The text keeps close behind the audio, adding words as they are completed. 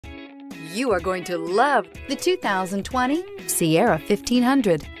You are going to love the 2020 Sierra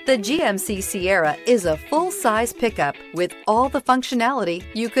 1500. The GMC Sierra is a full-size pickup with all the functionality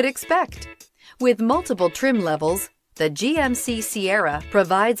you could expect. With multiple trim levels, the GMC Sierra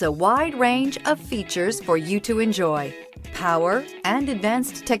provides a wide range of features for you to enjoy. Power and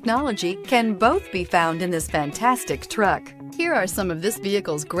advanced technology can both be found in this fantastic truck. Here are some of this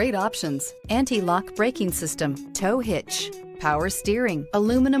vehicle's great options: anti-lock braking system, tow hitch, power steering,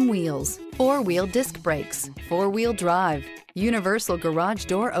 aluminum wheels, four-wheel disc brakes, four-wheel drive, universal garage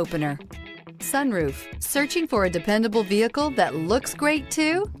door opener, sunroof. Searching for a dependable vehicle that looks great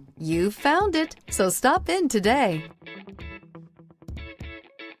too? You've found it, so stop in today.